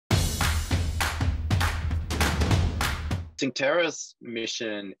Synctera's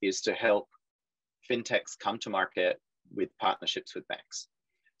mission is to help FinTechs come to market with partnerships with banks.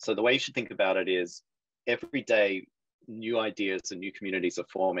 So the way you should think about it is every day, new ideas and new communities are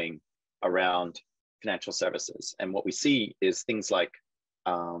forming around financial services. And what we see is things like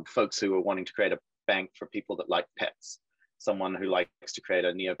folks who are wanting to create a bank for people that like pets, someone who likes to create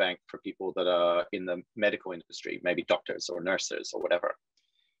a neobank for people that are in the medical industry, maybe doctors or nurses or whatever.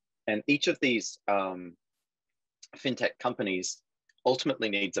 And each of these fintech companies ultimately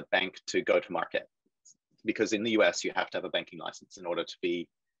needs a bank to go to market, because in the US, you have to have a banking license in order to be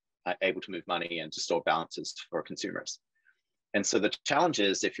able to move money and to store balances for consumers. And so the challenge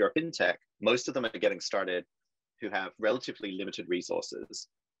is, if you're a fintech, most of them are getting started who have relatively limited resources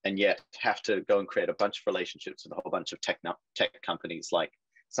and yet have to go and create a bunch of relationships with a whole bunch of tech companies, like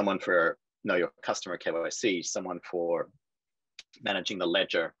someone for know your customer KYC, someone for managing the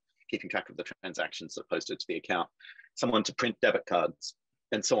ledger, keeping track of the transactions that posted to the account, someone to print debit cards,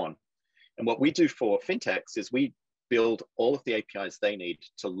 and so on. And what we do for fintechs is we build all of the APIs they need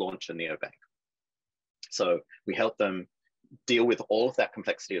to launch a neobank. So we help them deal with all of that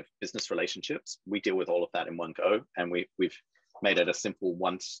complexity of business relationships. We deal with all of that in one go, and we've made it a simple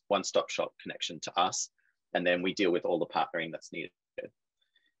one-stop shop connection to us, and then we deal with all the partnering that's needed.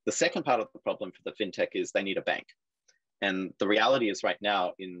 The second part of the problem for the fintech is they need a bank. And the reality is right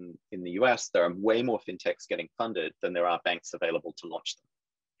now in the US, there are way more fintechs getting funded than there are banks available to launch them.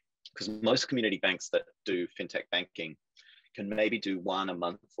 Because most community banks that do fintech banking can maybe do one a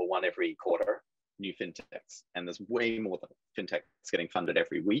month or one every quarter, new fintechs. And there's way more fintechs getting funded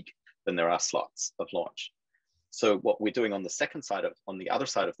every week than there are slots of launch. So what we're doing on the other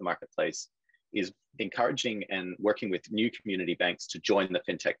side of the marketplace is encouraging and working with new community banks to join the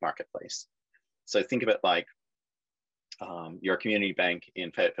fintech marketplace. So think of it like you're a community bank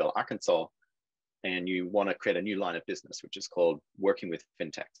in Fayetteville, Arkansas, and you want to create a new line of business, which is called working with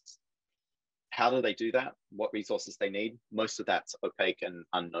fintechs. How do they do that? What resources they need? Most of that's opaque and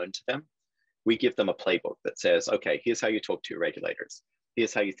unknown to them. We give them a playbook that says, okay, here's how you talk to your regulators.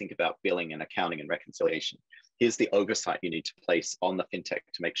 Here's how you think about billing and accounting and reconciliation. Here's the oversight you need to place on the fintech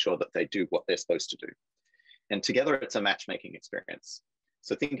to make sure that they do what they're supposed to do. And together, it's a matchmaking experience.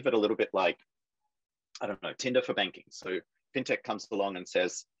 So think of it a little bit like, I don't know, Tinder for banking. So fintech comes along and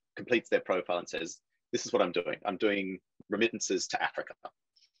says, completes their profile and says, this is what I'm doing. I'm doing remittances to Africa,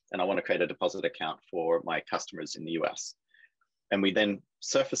 and I want to create a deposit account for my customers in the US. And we then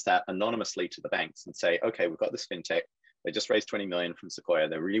surface that anonymously to the banks and say, okay, we've got this fintech. They just raised 20 million from Sequoia.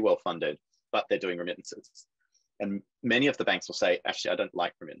 They're really well funded, but they're doing remittances. And many of the banks will say, actually, I don't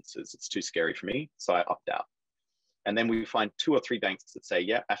like remittances. It's too scary for me, so I opt out. And then we find 2 or 3 banks that say,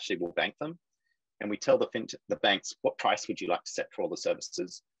 yeah, actually, we'll bank them. And we tell the banks, what price would you like to set for all the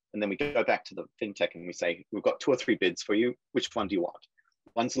services? And then we go back to the fintech and we say, we've got 2 or 3 bids for you. Which one do you want?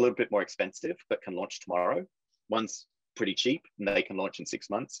 One's a little bit more expensive, but can launch tomorrow. One's pretty cheap and they can launch in 6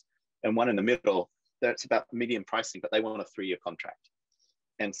 months. And one in the middle, that's about medium pricing, but they want a 3-year contract.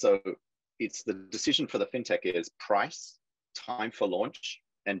 And so it's the decision for the fintech is price, time for launch,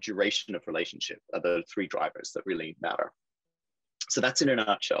 and duration of relationship are the 3 drivers that really matter. So that's in a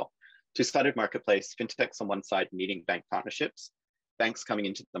nutshell. Two-sided marketplace, fintechs on one side needing bank partnerships, banks coming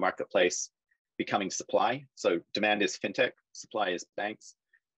into the marketplace, becoming supply. So demand is fintech, supply is banks,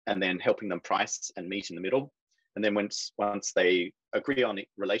 and then helping them price and meet in the middle. And then once they agree on a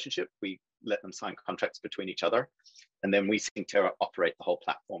relationship, we let them sign contracts between each other. And then we, Synctera, operate the whole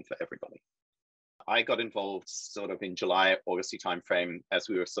platform for everybody. I got involved sort of in July, August timeframe as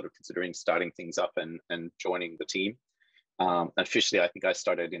we were sort of considering starting things up and joining the team. Officially, I think I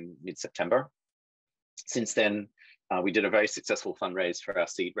started in mid-September. Since then, we did a very successful fundraise for our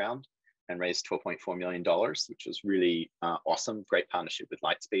seed round and raised $12.4 million, which was really awesome. Great partnership with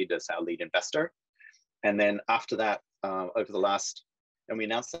Lightspeed as our lead investor. And then after that, and we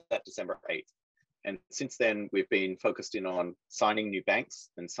announced that December 8th. And since then, we've been focused in on signing new banks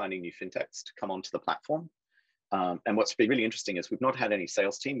and signing new fintechs to come onto the platform. And what's been really interesting is we've not had any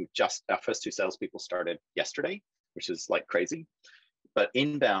sales team. Our first 2 salespeople started yesterday, which is like crazy. But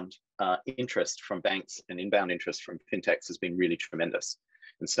inbound interest from banks and inbound interest from fintechs has been really tremendous.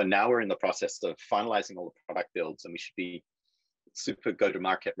 And so now we're in the process of finalizing all the product builds, and we should be super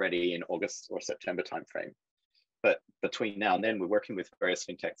go-to-market ready in August or September timeframe. But between now and then, we're working with various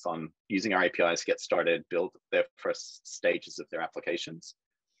fintechs on using our APIs to get started, build their first stages of their applications.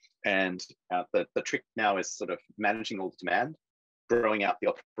 And the trick now is sort of managing all the demand, growing out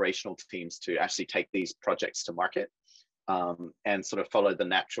the operational teams to actually take these projects to market, and sort of follow the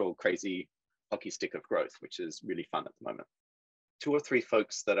natural crazy hockey stick of growth, which is really fun at the moment. 2 or 3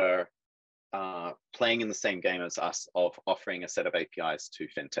 folks that are playing in the same game as us of offering a set of APIs to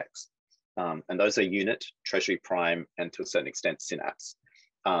FinTechs. And those are Unit, Treasury Prime, and to a certain extent, Synapse.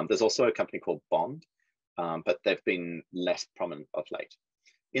 There's also a company called Bond, but they've been less prominent of late.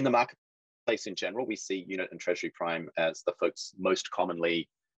 In the marketplace in general, we see Unit and Treasury Prime as the folks most commonly,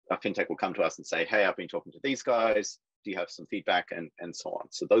 a FinTech will come to us and say, hey, I've been talking to these guys. Do you have some feedback, and so on?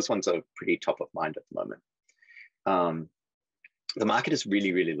 So those ones are pretty top of mind at the moment. The market is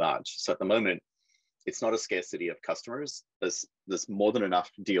really, really large. So at the moment, it's not a scarcity of customers. There's more than enough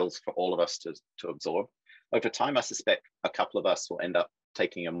deals for all of us to absorb. Over time, I suspect a couple of us will end up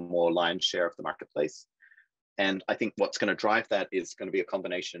taking a more lion's share of the marketplace. And I think what's going to drive that is going to be a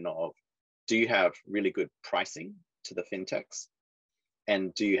combination of, do you have really good pricing to the FinTechs?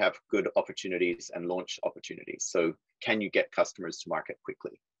 And do you have good opportunities and launch opportunities? So can you get customers to market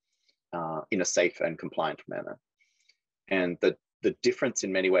quickly in a safe and compliant manner? And the difference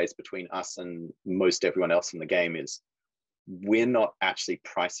in many ways between us and most everyone else in the game is we're not actually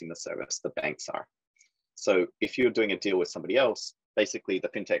pricing the service, the banks are. So if you're doing a deal with somebody else, basically the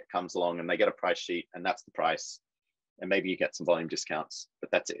FinTech comes along and they get a price sheet and that's the price. And maybe you get some volume discounts, but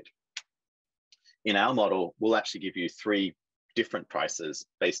that's it. In our model, we'll actually give you 3 different prices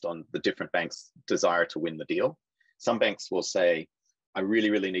based on the different banks' desire to win the deal. Some banks will say, I really,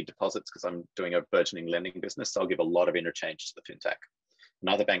 really need deposits because I'm doing a burgeoning lending business, so I'll give a lot of interchange to the FinTech.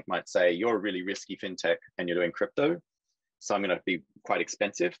 Another bank might say, you're a really risky FinTech and you're doing crypto, so I'm going to be quite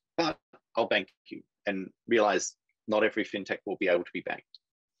expensive, but I'll bank you, and realize not every FinTech will be able to be banked.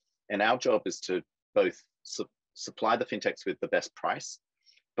 And our job is to both supply the FinTechs with the best price,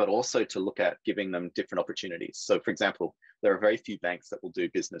 but also to look at giving them different opportunities. So for example, there are very few banks that will do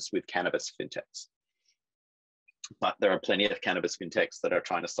business with cannabis FinTechs. But there are plenty of cannabis FinTechs that are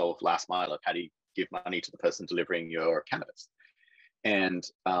trying to solve last mile of how do you give money to the person delivering your cannabis. And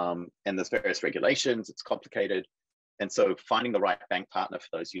there's various regulations, it's complicated. And so finding the right bank partner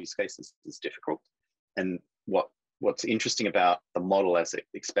for those use cases is difficult. And what's interesting about the model as it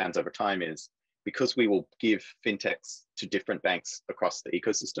expands over time is because we will give FinTechs to different banks across the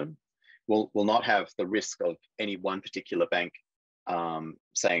ecosystem, we'll not have the risk of any one particular bank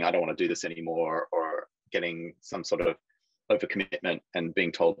saying, I don't want to do this anymore, or getting some sort of overcommitment and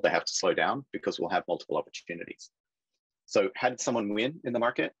being told they have to slow down, because we'll have multiple opportunities. So how did someone win in the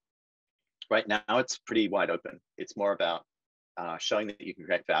market? Right now, it's pretty wide open. It's more about showing that you can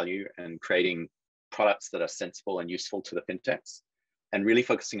create value and creating products that are sensible and useful to the FinTechs, and really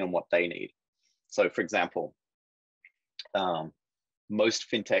focusing on what they need. So for example, most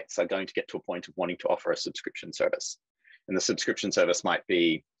FinTechs are going to get to a point of wanting to offer a subscription service. And the subscription service might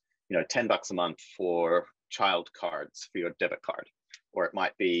be, $10 a month for child cards for your debit card. Or it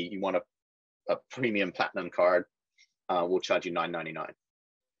might be you want a premium platinum card, we'll charge you $9.99.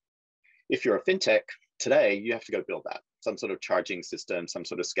 If you're a FinTech today, you have to go build that, some sort of charging system, some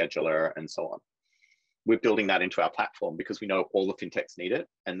sort of scheduler, and so on. We're building that into our platform because we know all the FinTechs need it,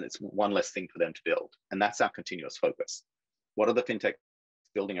 and it's one less thing for them to build. And that's our continuous focus. What are the FinTechs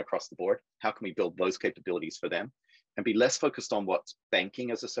building across the board? How can we build those capabilities for them? And be less focused on what's banking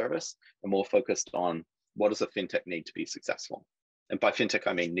as a service and more focused on what does a FinTech need to be successful? And by FinTech,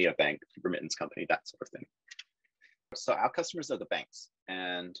 I mean neobank, remittance company, that sort of thing. So our customers are the banks,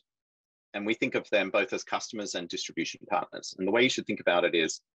 and we think of them both as customers and distribution partners. And the way you should think about it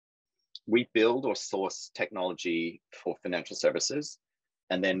is we build or source technology for financial services,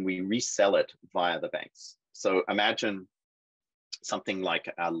 and then we resell it via the banks. So imagine something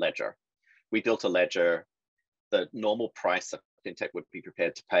like our ledger. We built a ledger. The normal price a FinTech would be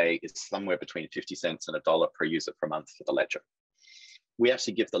prepared to pay is somewhere between 50 cents and $1 per user per month for the ledger. We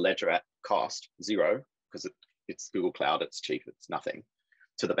actually give the ledger at cost, $0, because it's Google Cloud, it's cheap, it's nothing,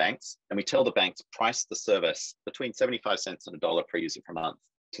 to the banks. And we tell the banks, price the service between 75 cents and $1 per user per month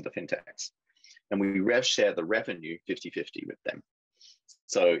to the FinTechs. And we rev share the revenue 50-50 with them.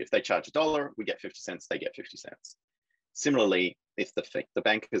 So if they charge $1, we get 50 cents, they get 50 cents. Similarly, if the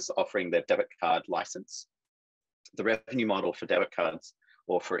bank is offering their debit card license, the revenue model for debit cards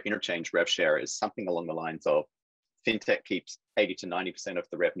or for interchange rev share is something along the lines of FinTech keeps 80 to 90% of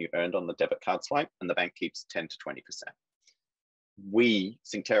the revenue earned on the debit card swipe, and the bank keeps 10 to 20%. We,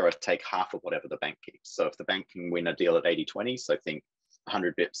 Synctera, take half of whatever the bank keeps. So if the bank can win a deal at 80-20, so think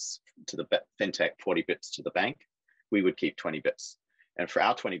 100 bips to the FinTech, 40 bips to the bank, we would keep 20 bips. And for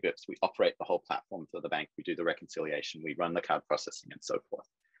our 20 bips, we operate the whole platform for the bank. We do the reconciliation, we run the card processing, and so forth.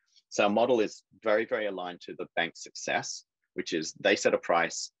 So our model is very, very aligned to the bank's success, which is they set a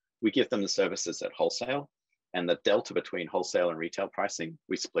price, we give them the services at wholesale, and the delta between wholesale and retail pricing,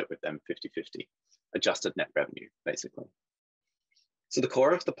 we split with them 50-50, adjusted net revenue, basically. So the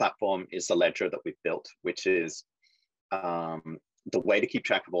core of the platform is the ledger that we've built, which is the way to keep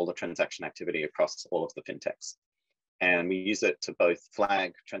track of all the transaction activity across all of the fintechs. And we use it to both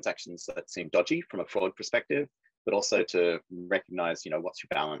flag transactions that seem dodgy from a fraud perspective, but also to recognize, what's your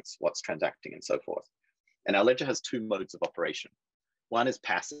balance, what's transacting, and so forth. And our ledger has two modes of operation. One is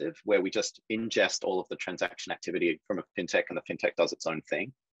passive, where we just ingest all of the transaction activity from a fintech, and the fintech does its own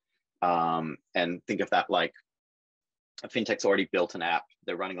thing. And think of that like a fintech's already built an app,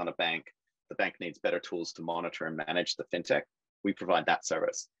 they're running on a bank, the bank needs better tools to monitor and manage the fintech. We provide that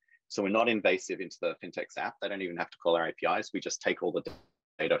service. So we're not invasive into the fintech's app. They don't even have to call our APIs. We just take all the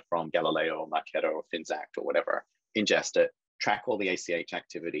data from Galileo or Marketo or Finxact or whatever, ingest it, track all the ACH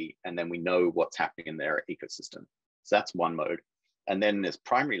activity, and then we know what's happening in their ecosystem. So that's one mode. And then there's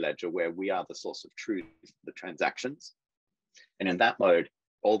primary ledger, where we are the source of truth for the transactions. And in that mode,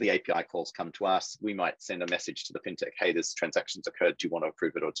 all the API calls come to us. We might send a message to the fintech, hey, this transaction's occurred. Do you want to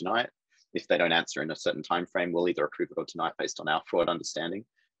approve it or deny it? If they don't answer in a certain time frame, we'll either approve it or deny it based on our fraud understanding,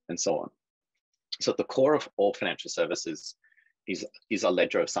 and so on. So at the core of all financial services is a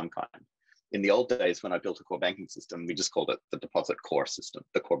ledger of some kind. In the old days, when I built a core banking system, we just called it the deposit core system,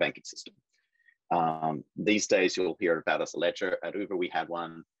 the core banking system. These days, you'll hear about as a ledger. At Uber, we had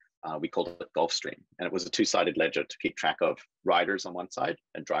one. We called it Gulfstream, and it was a two-sided ledger to keep track of riders on one side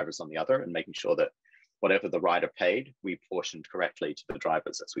and drivers on the other, and making sure that whatever the rider paid, we portioned correctly to the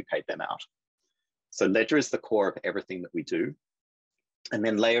drivers as we paid them out. So ledger is the core of everything that we do. And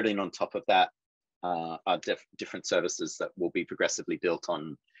then layered in on top of that are different services that will be progressively built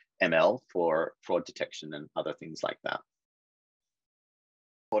on ML for fraud detection and other things like that.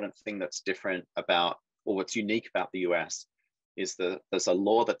 Important thing that's different about, or what's unique about the US, is there's a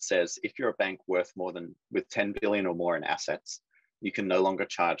law that says if you're a bank with 10 billion or more in assets, you can no longer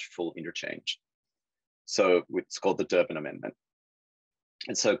charge full interchange. So it's called the Durbin Amendment.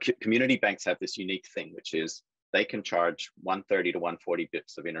 And so community banks have this unique thing, which is they can charge 130 to 140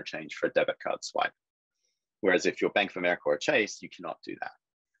 bips of interchange for a debit card swipe. Whereas if you're Bank of America or Chase, you cannot do that.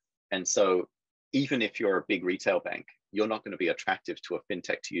 And so even if you're a big retail bank, you're not going to be attractive to a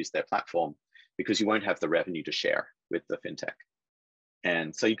fintech to use their platform because you won't have the revenue to share with the fintech.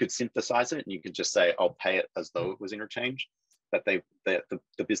 And so you could synthesize it and you could just say, I'll pay it as though it was interchange, but the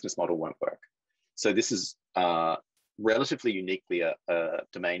business model won't work. So this is relatively uniquely a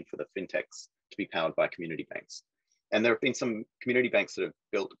domain for the fintechs to be powered by community banks. And there have been some community banks that have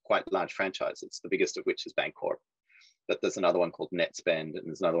built quite large franchises, the biggest of which is Bancorp. But there's another one called NetSpend, and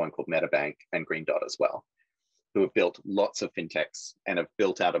there's another one called MetaBank and Green Dot as well, who have built lots of fintechs and have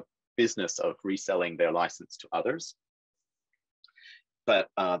built out a business of reselling their license to others. But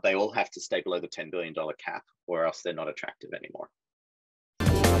they all have to stay below the $10 billion cap, or else they're not attractive anymore.